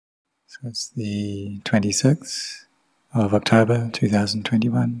So it's the 26th of October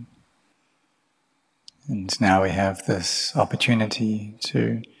 2021. And now we have this opportunity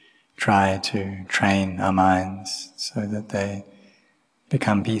to try to train our minds so that they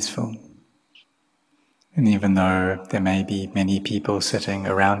become peaceful. And even though there may be many people sitting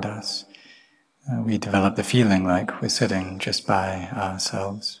around us, we develop the feeling like we're sitting just by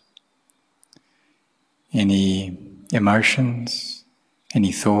ourselves. Any emotions,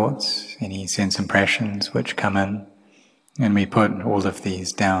 any thoughts, any sense impressions which come in, and we put all of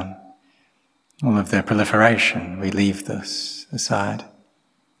these down. All of the proliferation, we leave this aside.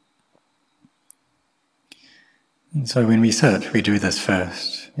 And so when we sit, we do this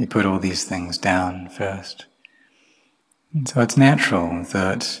first. We put all these things down first. And so it's natural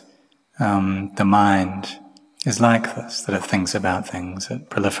that the mind is like this, that it thinks about things, it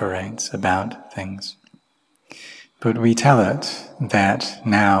proliferates about things. But we tell it that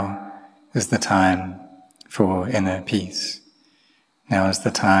now is the time for inner peace. Now is the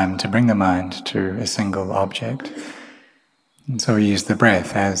time to bring the mind to a single object. And so we use the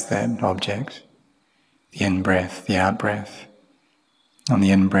breath as that object. The in-breath, the out-breath. On the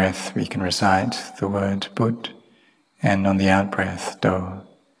in-breath we can recite the word Bud, and on the out-breath Do.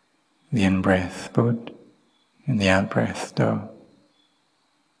 The in-breath Bud, and the out-breath Do.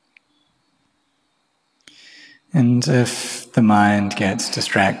 And if the mind gets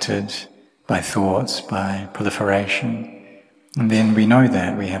distracted by thoughts, by proliferation, then we know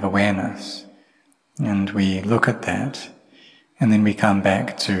that, we have awareness, and we look at that, and then we come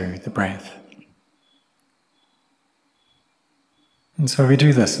back to the breath. And so we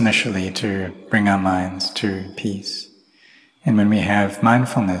do this initially to bring our minds to peace. And when we have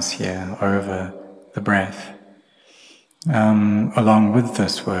mindfulness here over the breath, along with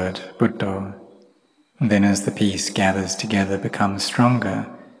this word, Buddha, then as the peace gathers together, becomes stronger,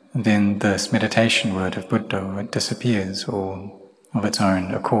 then this meditation word of Buddha, it disappears all of its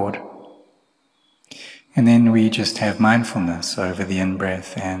own accord. And then we just have mindfulness over the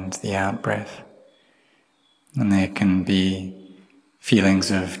in-breath and the out-breath. And there can be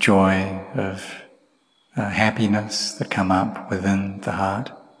feelings of joy, of happiness that come up within the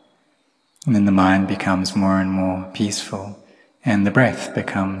heart. And then the mind becomes more and more peaceful, and the breath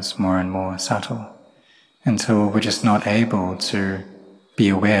becomes more and more subtle, until we're just not able to be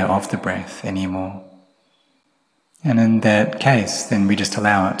aware of the breath anymore. And in that case, then we just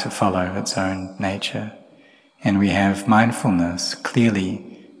allow it to follow its own nature, and we have mindfulness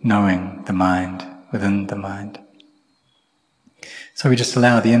clearly knowing the mind within the mind. So we just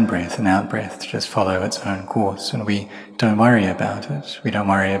allow the in-breath and out-breath to just follow its own course, and we don't worry about it, we don't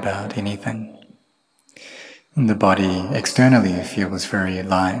worry about anything. And the body externally feels very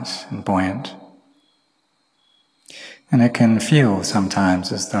light and buoyant. And it can feel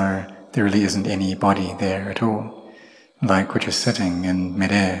sometimes as though there really isn't any body there at all. Like we're just sitting in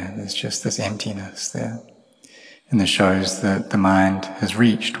mid-air, there's just this emptiness there. And this shows that the mind has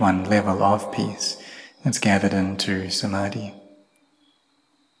reached one level of peace. It's gathered into samadhi.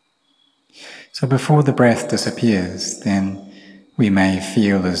 So before the breath disappears, then we may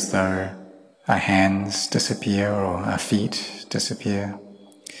feel as though our hands disappear or our feet disappear.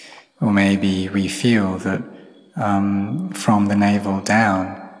 Or maybe we feel that from the navel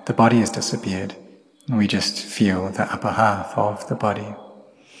down, the body has disappeared. And we just feel the upper half of the body.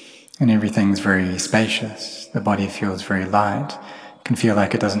 And everything's very spacious. The body feels very light. It can feel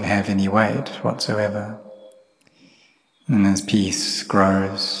like it doesn't have any weight whatsoever. And as peace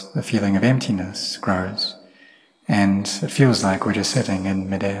grows, the feeling of emptiness grows. And it feels like we're just sitting in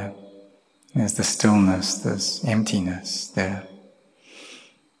midair. There's the stillness, there's emptiness there.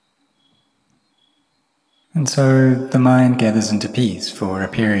 And so the mind gathers into peace for a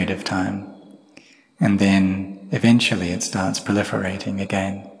period of time, and then eventually it starts proliferating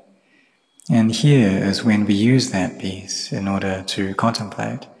again. And here is when we use that peace in order to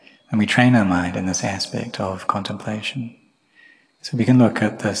contemplate, and we train our mind in this aspect of contemplation. So we can look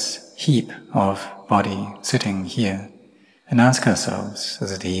at this heap of body sitting here and ask ourselves,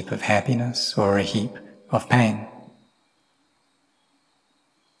 is it a heap of happiness or a heap of pain?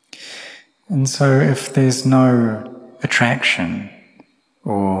 And so if there's no attraction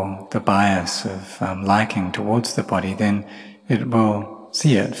or the bias of liking towards the body, then it will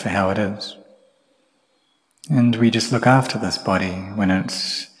see it for how it is. And we just look after this body. When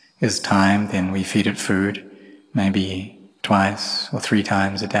it is time, then we feed it food, maybe twice or 3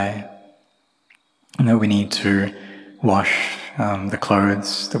 times a day. And that we need to wash the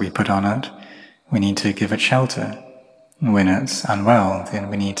clothes that we put on it. We need to give it shelter. When it's unwell,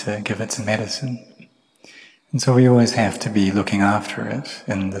 then we need to give it some medicine. And so we always have to be looking after it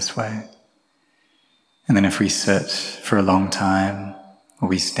in this way. And then if we sit for a long time, or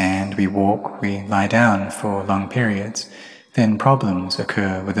we stand, we walk, we lie down for long periods, then problems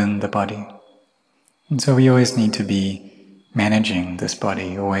occur within the body. And so we always need to be managing this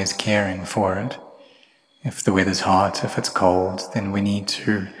body, always caring for it. If the weather's hot, if it's cold, then we need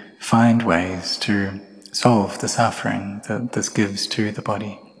to find ways to solve the suffering that this gives to the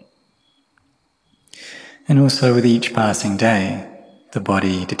body. And also with each passing day, the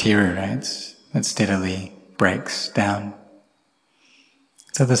body deteriorates, it steadily breaks down.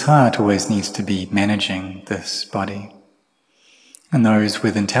 So this heart always needs to be managing this body. And those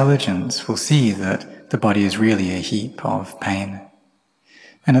with intelligence will see that the body is really a heap of pain.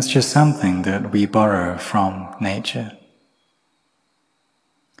 And it's just something that we borrow from nature.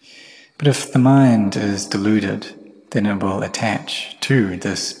 But if the mind is deluded, then it will attach to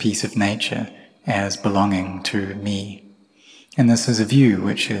this piece of nature as belonging to me. And this is a view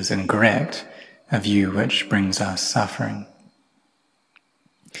which is incorrect, a view which brings us suffering.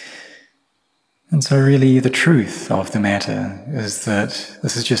 And so really the truth of the matter is that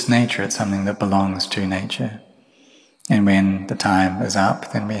this is just nature, it's something that belongs to nature. And when the time is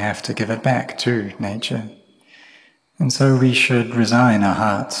up, then we have to give it back to nature. And so we should resign our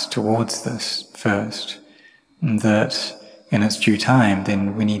hearts towards this first, and that in its due time,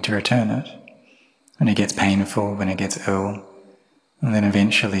 then we need to return it. When it gets painful, when it gets ill, and then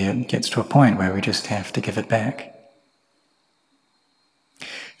eventually it gets to a point where we just have to give it back.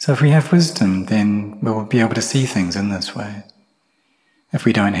 So if we have wisdom, then we'll be able to see things in this way. If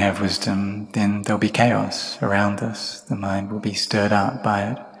we don't have wisdom, then there'll be chaos around us. The mind will be stirred up by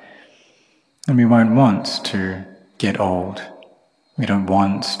it. And we won't want to get old. We don't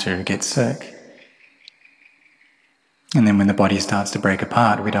want to get sick. And then when the body starts to break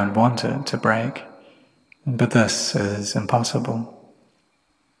apart, we don't want it to break. But this is impossible.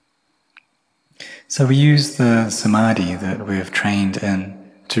 So we use the samadhi that we've trained in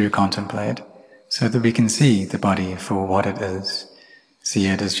to contemplate, so that we can see the body for what it is, see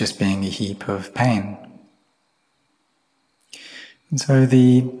it as just being a heap of pain. And so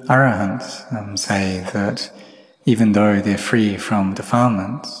the Arahants say that even though they're free from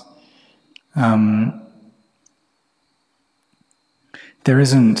defilements, there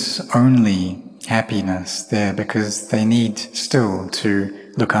isn't only happiness there, because they need still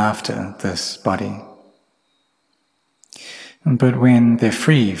to look after this body. But when they're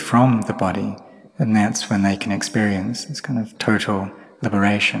free from the body, and that's when they can experience this kind of total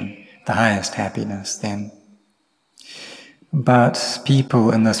liberation, the highest happiness then. But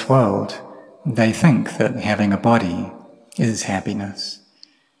people in this world, they think that having a body is happiness,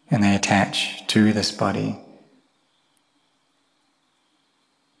 and they attach to this body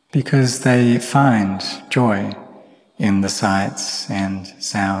because they find joy in the sights and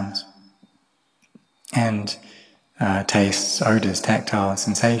sounds and tastes, odors, tactile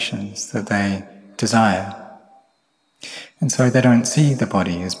sensations that they desire. And so they don't see the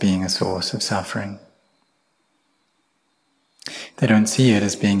body as being a source of suffering. They don't see it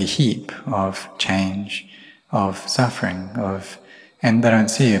as being a heap of change, of suffering, and they don't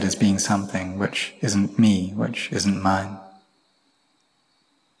see it as being something which isn't me, which isn't mine.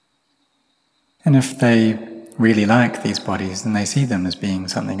 And if they really like these bodies, then they see them as being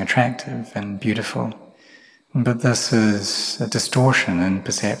something attractive and beautiful. But this is a distortion in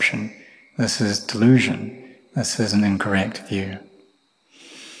perception. This is delusion. This is an incorrect view.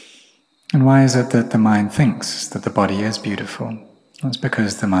 And why is it that the mind thinks that the body is beautiful? Well, it's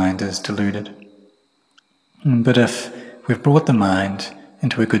because the mind is deluded. But if we've brought the mind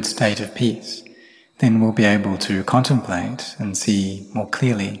into a good state of peace, then we'll be able to contemplate and see more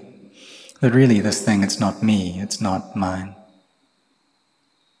clearly that really this thing, it's not me, it's not mine.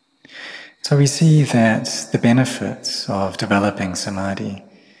 So we see that the benefits of developing samadhi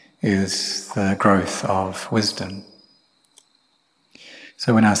is the growth of wisdom.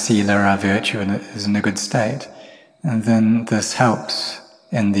 So when our sila, our virtue, is in a good state, and then this helps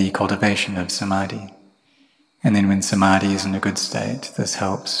in the cultivation of samadhi. And then when samadhi is in a good state, this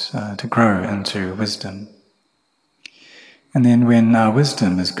helps to grow into wisdom. And then when our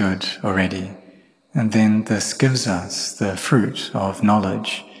wisdom is good already, and then this gives us the fruit of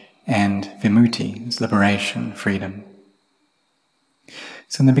knowledge and vimutti, liberation, freedom.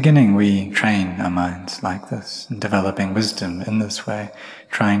 So in the beginning we train our minds like this, and developing wisdom in this way,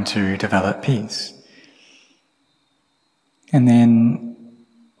 trying to develop peace. And then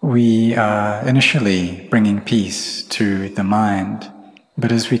we are initially bringing peace to the mind,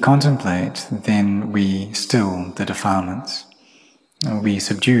 but as we contemplate, then we still the defilements. We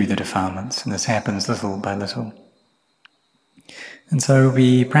subdue the defilements, and this happens little by little. And so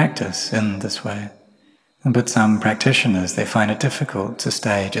we practice in this way. But some practitioners, they find it difficult to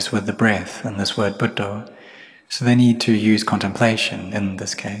stay just with the breath and this word Buddha. So they need to use contemplation in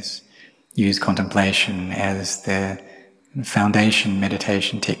this case. Use contemplation as their foundation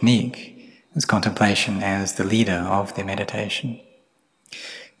meditation technique, as contemplation as the leader of their meditation.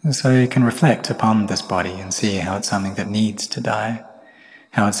 And so you can reflect upon this body and see how it's something that needs to die,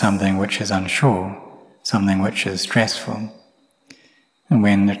 how it's something which is unsure, something which is stressful. And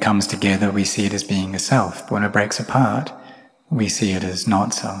when it comes together, we see it as being a self, but when it breaks apart, we see it as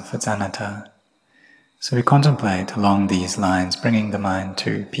not self, it's anatta. So we contemplate along these lines, bringing the mind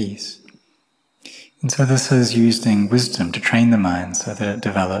to peace. And so this is using wisdom to train the mind so that it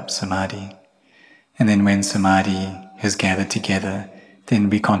develops samadhi. And then when samadhi has gathered together, then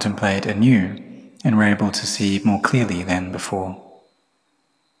we contemplate anew, and we're able to see more clearly than before.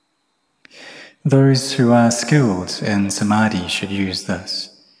 Those who are skilled in samadhi should use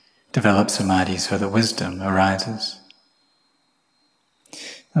this, develop samadhi so that wisdom arises.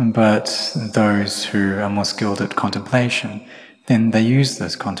 But those who are more skilled at contemplation, then they use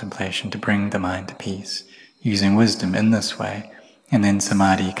this contemplation to bring the mind to peace, using wisdom in this way, and then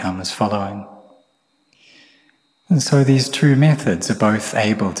samadhi comes following. And so these two methods are both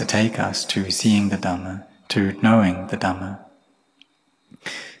able to take us to seeing the Dhamma, to knowing the Dhamma.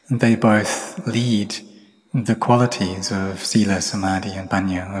 They both lead the qualities of sila, samadhi and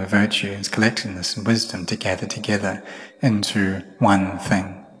panya, or virtues, collectedness and wisdom, to gather together into one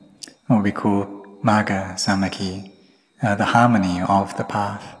thing, what we call magga samakhi, the harmony of the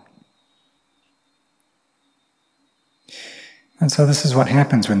path. And so this is what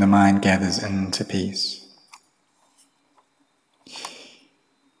happens when the mind gathers into peace.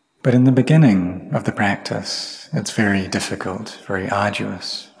 But in the beginning of the practice, it's very difficult, very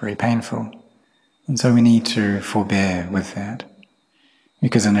arduous, very painful. And so we need to forbear with that.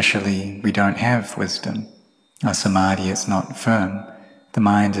 Because initially we don't have wisdom. Our samadhi is not firm. The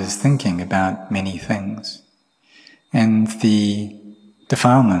mind is thinking about many things. And the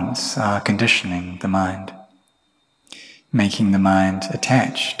defilements are conditioning the mind, making the mind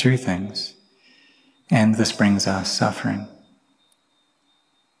attach to things. And this brings us suffering.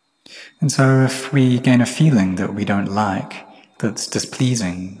 And so if we gain a feeling that we don't like, that's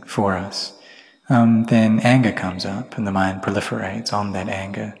displeasing for us, then anger comes up and the mind proliferates on that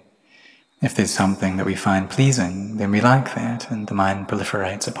anger. If there's something that we find pleasing, then we like that and the mind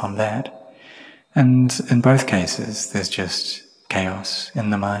proliferates upon that. And in both cases, there's just chaos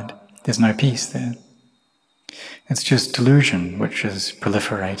in the mind. There's no peace there. It's just delusion which is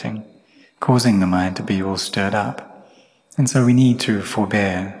proliferating, causing the mind to be all stirred up. And so we need to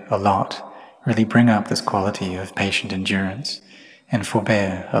forbear a lot, really bring up this quality of patient endurance and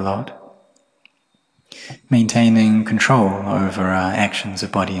forbear a lot. Maintaining control over our actions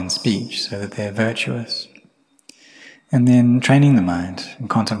of body and speech so that they're virtuous. And then training the mind and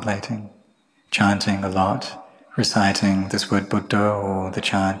contemplating, chanting a lot, reciting this word Buddha or the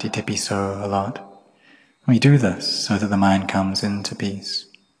chant Itipiso a lot. We do this so that the mind comes into peace.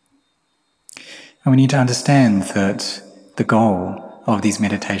 And we need to understand that the goal of these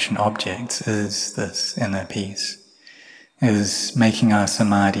meditation objects is this inner peace, is making our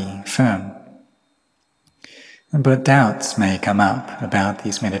samadhi firm. But doubts may come up about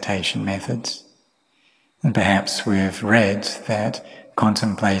these meditation methods. And perhaps we've read that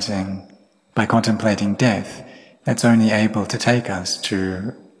by contemplating death, that's only able to take us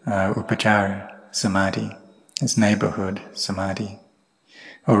to upachara samadhi, its neighborhood samadhi,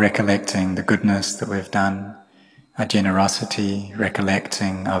 or recollecting the goodness that we've done, our generosity,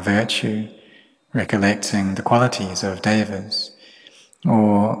 recollecting our virtue, recollecting the qualities of devas,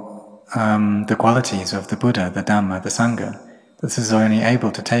 or the qualities of the Buddha, the Dhamma, the Sangha. This is only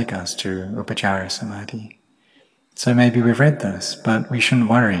able to take us to upachara samadhi. So maybe we've read this, but we shouldn't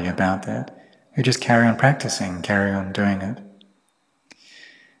worry about that. We just carry on practicing, carry on doing it.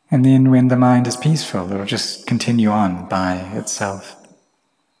 And then when the mind is peaceful, it'll just continue on by itself.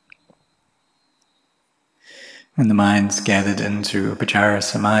 When the mind's gathered into upachara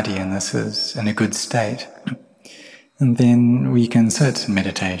samadhi, and this is in a good state, and then we can sit in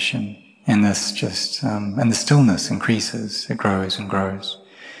meditation, and this and the stillness increases, it grows and grows,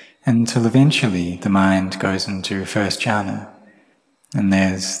 until eventually the mind goes into first jhana, and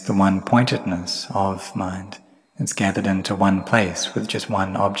there's the one-pointedness of mind. It's gathered into one place with just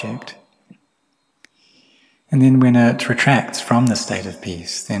one object. And then when it retracts from the state of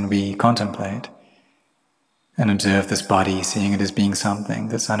peace, then we contemplate and observe this body, seeing it as being something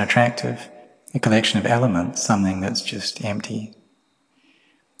that's unattractive, a collection of elements, something that's just empty.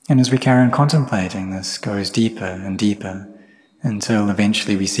 And as we carry on contemplating, this goes deeper and deeper until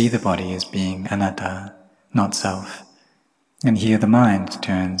eventually we see the body as being anatta, not self. And here the mind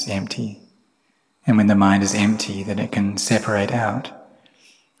turns empty. And when the mind is empty, then it can separate out.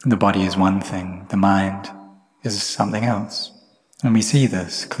 The body is one thing, the mind is something else. And we see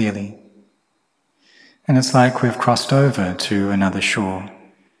this clearly. And it's like we've crossed over to another shore,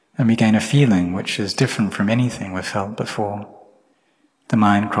 and we gain a feeling which is different from anything we've felt before. The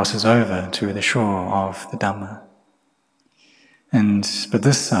mind crosses over to the shore of the Dhamma. But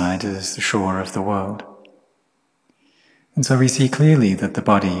this side is the shore of the world. And so we see clearly that the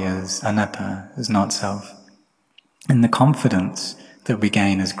body is anatta, is not self. And the confidence that we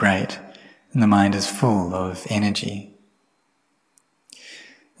gain is great, and the mind is full of energy.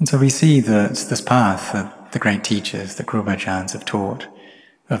 And so we see that this path that the great teachers, the Guru Bhajans have taught,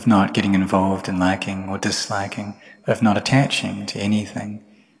 of not getting involved in liking or disliking, of not attaching to anything,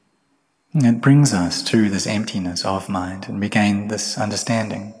 it brings us to this emptiness of mind, and we gain this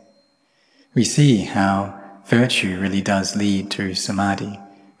understanding. We see how virtue really does lead to samadhi,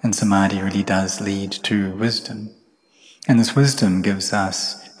 and samadhi really does lead to wisdom. And this wisdom gives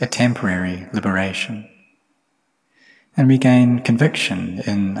us a temporary liberation. And we gain conviction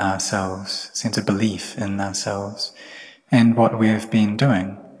in ourselves, sense of belief in ourselves, and what we've been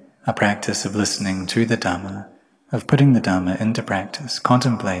doing, a practice of listening to the Dhamma, of putting the Dhamma into practice,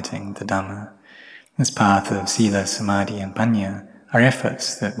 contemplating the Dhamma. This path of sila, samadhi and panya are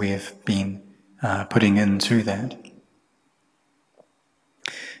efforts that we have been putting into that.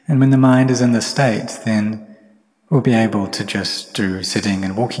 And when the mind is in this state, then we'll be able to just do sitting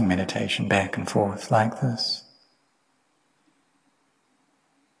and walking meditation back and forth like this.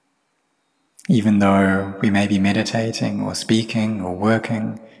 Even though we may be meditating or speaking or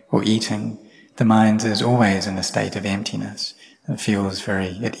working or eating, the mind is always in a state of emptiness. It feels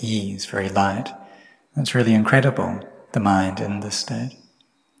very at ease, very light. It's really incredible, the mind in this state.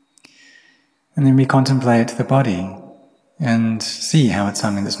 And then we contemplate the body and see how it's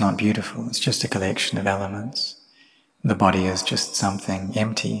something that's not beautiful. It's just a collection of elements. The body is just something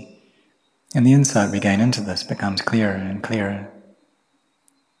empty. And the insight we gain into this becomes clearer and clearer.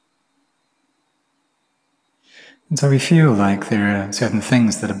 And so we feel like there are certain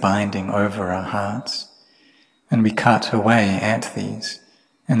things that are binding over our hearts, and we cut away at these,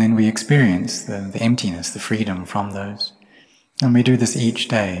 and then we experience the emptiness, the freedom from those. And we do this each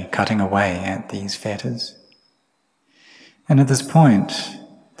day, cutting away at these fetters. And at this point,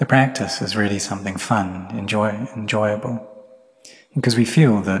 the practice is really something fun, enjoyable, because we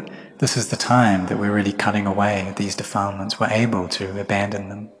feel that this is the time that we're really cutting away at these defilements, we're able to abandon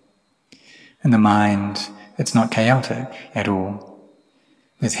them. And the mind, it's not chaotic at all.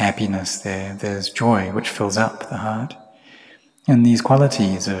 There's happiness there, there's joy which fills up the heart. And these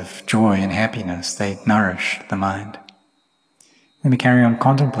qualities of joy and happiness, they nourish the mind. Then we carry on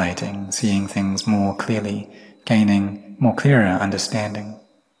contemplating, seeing things more clearly, gaining more clearer understanding.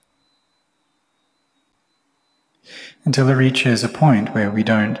 Until it reaches a point where we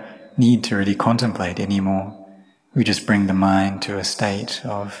don't need to really contemplate anymore. We just bring the mind to a state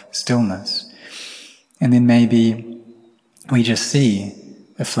of stillness. And then maybe we just see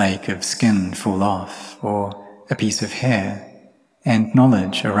a flake of skin fall off, or a piece of hair, and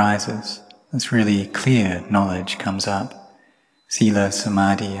knowledge arises. This really clear knowledge comes up. Sila,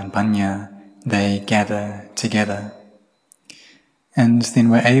 samadhi and panya, they gather together. And then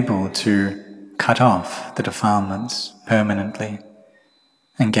we're able to cut off the defilements permanently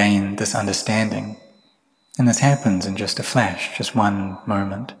and gain this understanding. And this happens in just a flash, just one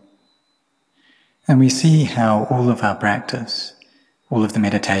moment. And we see how all of our practice, all of the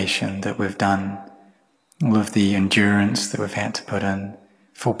meditation that we've done, all of the endurance that we've had to put in,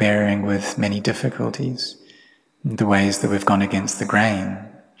 forbearing with many difficulties, the ways that we've gone against the grain,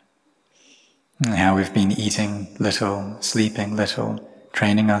 how we've been eating little, sleeping little,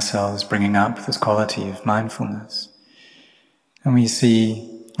 training ourselves, bringing up this quality of mindfulness. And we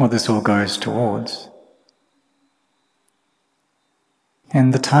see what this all goes towards.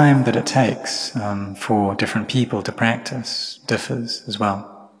 And the time that it takes for different people to practice differs as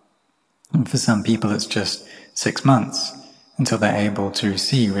well. And for some people it's just 6 months until they're able to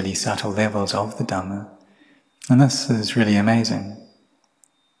see really subtle levels of the Dhamma. And this is really amazing.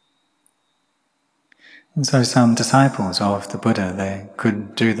 And so some disciples of the Buddha, they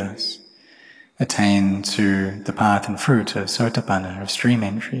could do this, attain to the path and fruit of Sotapanna, of stream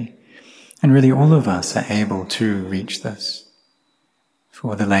entry. And really all of us are able to reach this.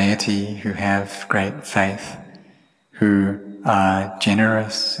 For the laity who have great faith, who are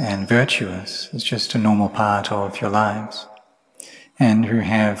generous and virtuous, it's just a normal part of your lives. and who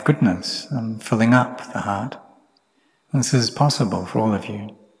have goodness filling up the heart. This is possible for all of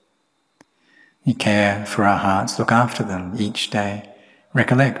you. We care for our hearts, look after them each day,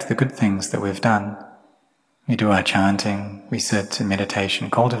 recollect the good things that we've done. We do our chanting, we sit in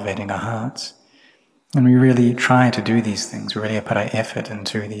meditation, cultivating our hearts. And we really try to do these things, we really put our effort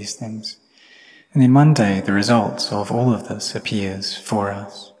into these things. And then one day the results of all of this appears for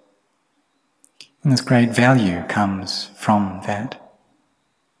us. And this great value comes from that.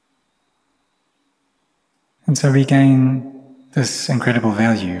 And so we gain this incredible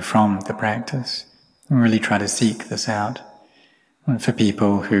value from the practice, and really try to seek this out. And for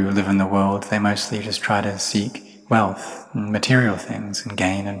people who live in the world, they mostly just try to seek wealth and material things and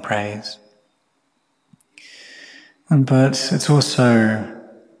gain and praise. But it's also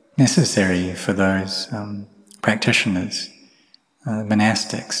necessary for those practitioners,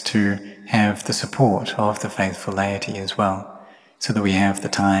 monastics, to have the support of the faithful laity as well, so that we have the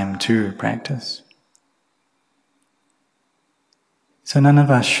time to practice. So none of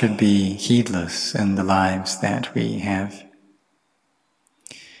us should be heedless in the lives that we have.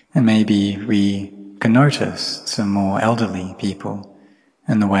 And maybe we can notice some more elderly people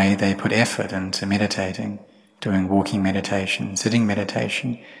in the way they put effort into meditating, doing walking meditation, sitting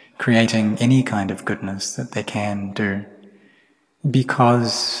meditation, creating any kind of goodness that they can do,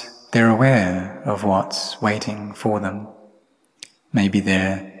 because they're aware of what's waiting for them. Maybe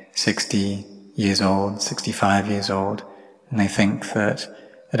they're 60 years old, 65 years old, and they think that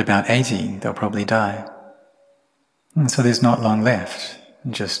at about 80 they'll probably die. And so there's not long left,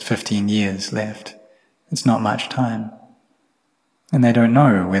 just 15 years left. It's not much time. And they don't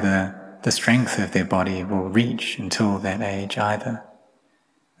know whether the strength of their body will reach until that age either.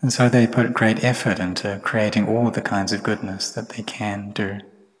 And so they put great effort into creating all the kinds of goodness that they can do.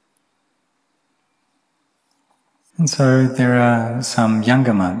 And so there are some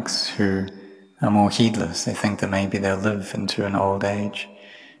younger monks who are more heedless. They think that maybe they'll live into an old age.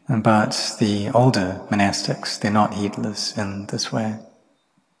 But the older monastics, they're not heedless in this way.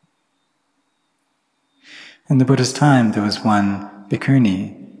 In the Buddha's time, there was one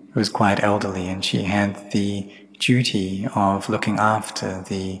bhikkhuni who was quite elderly, and she had the duty of looking after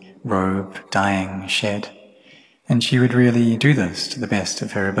the robe dyeing shed. And she would really do this to the best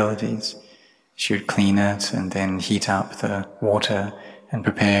of her abilities. She would clean it and then heat up the water and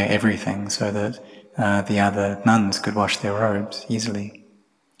prepare everything so that the other nuns could wash their robes easily.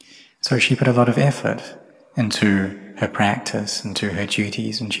 So she put a lot of effort into her practice, into her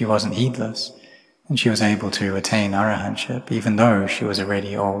duties, and she wasn't heedless. And she was able to attain arahantship, even though she was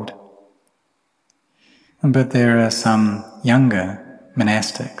already old. But there are some younger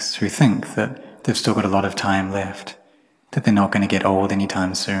monastics who think that they've still got a lot of time left, that they're not going to get old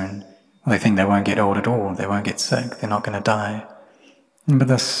anytime soon. Or they think they won't get old at all, they won't get sick, they're not going to die. But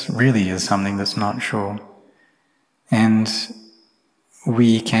this really is something that's not sure. And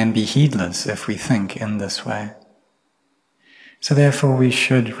we can be heedless if we think in this way. So therefore we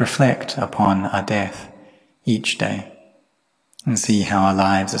should reflect upon our death each day and see how our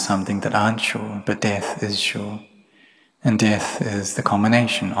lives are something that aren't sure, but death is sure. And death is the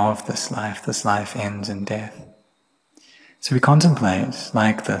culmination of this life ends in death. So we contemplate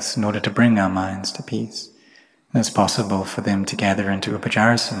like this in order to bring our minds to peace. And it's possible for them to gather into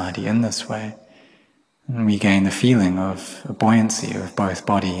Upacara Samadhi in this way. And we gain the feeling of a buoyancy of both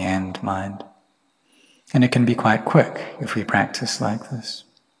body and mind. And it can be quite quick if we practice like this.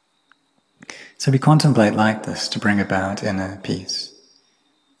 So we contemplate like this to bring about inner peace.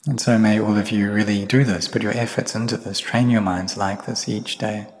 And so may all of you really do this, put your efforts into this, train your minds like this each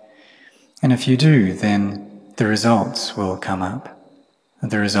day. And if you do, then the results will come up.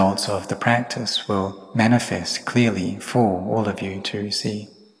 The results of the practice will manifest clearly for all of you to see.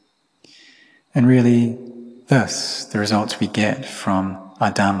 And really, this, the results we get from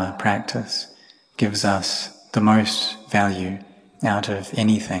our Dhamma practice, gives us the most value out of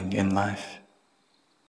anything in life.